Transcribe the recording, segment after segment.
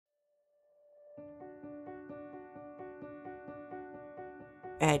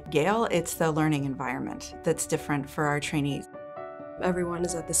At Yale, it's the learning environment that's different for our trainees. Everyone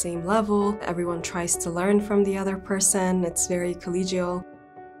is at the same level. Everyone tries to learn from the other person. It's very collegial.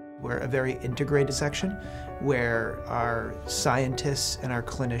 We're a very integrated section where our scientists and our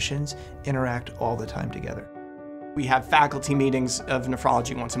clinicians interact all the time together. We have faculty meetings of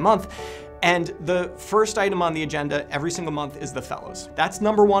nephrology once a month, and the first item on the agenda every single month is the fellows. That's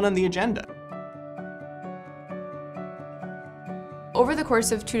 #1 on the agenda. Over the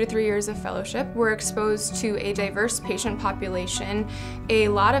course of 2 to 3 years of fellowship, we're exposed to a diverse patient population, a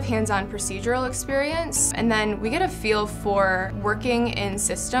lot of hands-on procedural experience, and then we get a feel for working in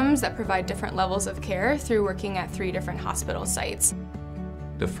systems that provide different levels of care through working at 3 different hospital sites.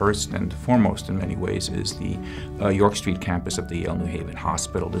 The first and foremost in many ways is the York Street campus of the Yale New Haven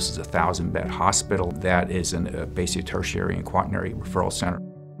Hospital. This is a 1,000-bed hospital that is a basic tertiary and quaternary referral center.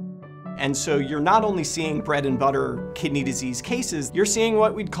 And so you're not only seeing bread and butter kidney disease cases, you're seeing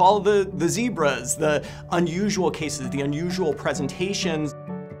what we'd call the zebras, the unusual cases, the unusual presentations.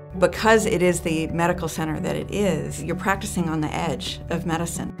 Because it is the medical center that it is, you're practicing on the edge of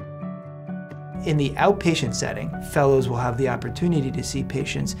medicine. In the outpatient setting, fellows will have the opportunity to see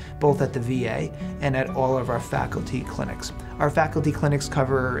patients both at the VA and at all of our faculty clinics. Our faculty clinics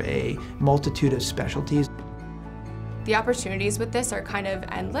cover a multitude of specialties. The opportunities with this are kind of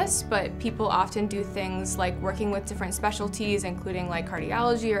endless, but people often do things like working with different specialties, including like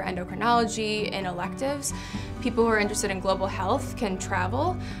cardiology or endocrinology in electives. People who are interested in global health can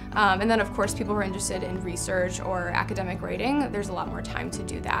travel. And then of course, people who are interested in research or academic writing, there's a lot more time to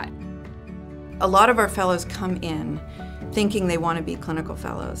do that. A lot of our fellows come in thinking they want to be clinical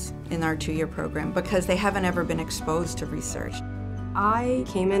fellows in our 2-year program because they haven't ever been exposed to research. I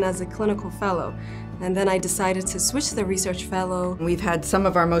came in as a clinical fellow, and then I decided to switch to the research fellow. We've had some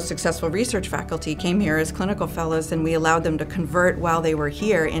of our most successful research faculty came here as clinical fellows, and we allowed them to convert while they were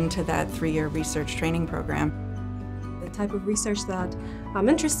here into that 3-year research training program. The type of research that I'm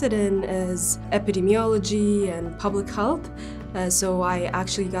interested in is epidemiology and public health. So I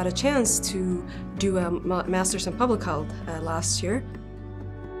actually got a chance to do a master's in public health last year.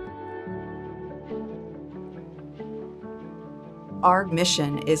 Our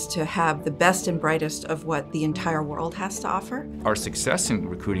mission is to have the best and brightest of what the entire world has to offer. Our success in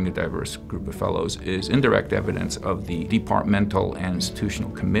recruiting a diverse group of fellows is indirect evidence of the departmental and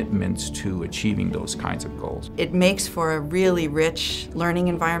institutional commitments to achieving those kinds of goals. It makes for a really rich learning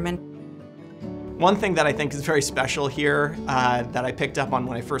environment. One thing that I think is very special here that I picked up on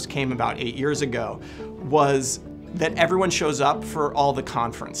when I first came about 8 years ago was that everyone shows up for all the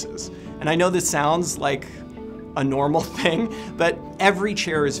conferences. And I know this sounds like a normal thing, but every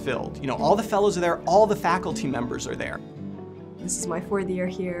chair is filled. You know, all the fellows are there, all the faculty members are there. This is my 4th year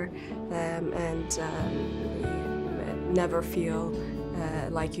here, and you never feel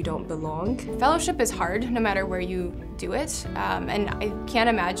like you don't belong. Fellowship is hard no matter where you do it, and I can't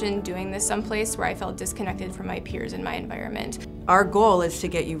imagine doing this someplace where I felt disconnected from my peers in my environment. Our goal is to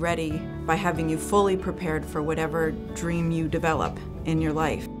get you ready by having you fully prepared for whatever dream you develop in your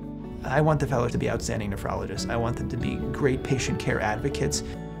life. I want the fellows to be outstanding nephrologists. I want them to be great patient care advocates,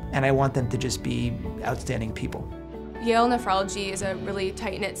 and I want them to just be outstanding people. Yale Nephrology is a really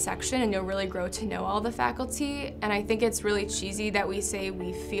tight-knit section, and you'll really grow to know all the faculty. And I think it's really cheesy that we say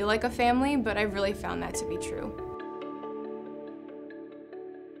we feel like a family, but I've really found that to be true.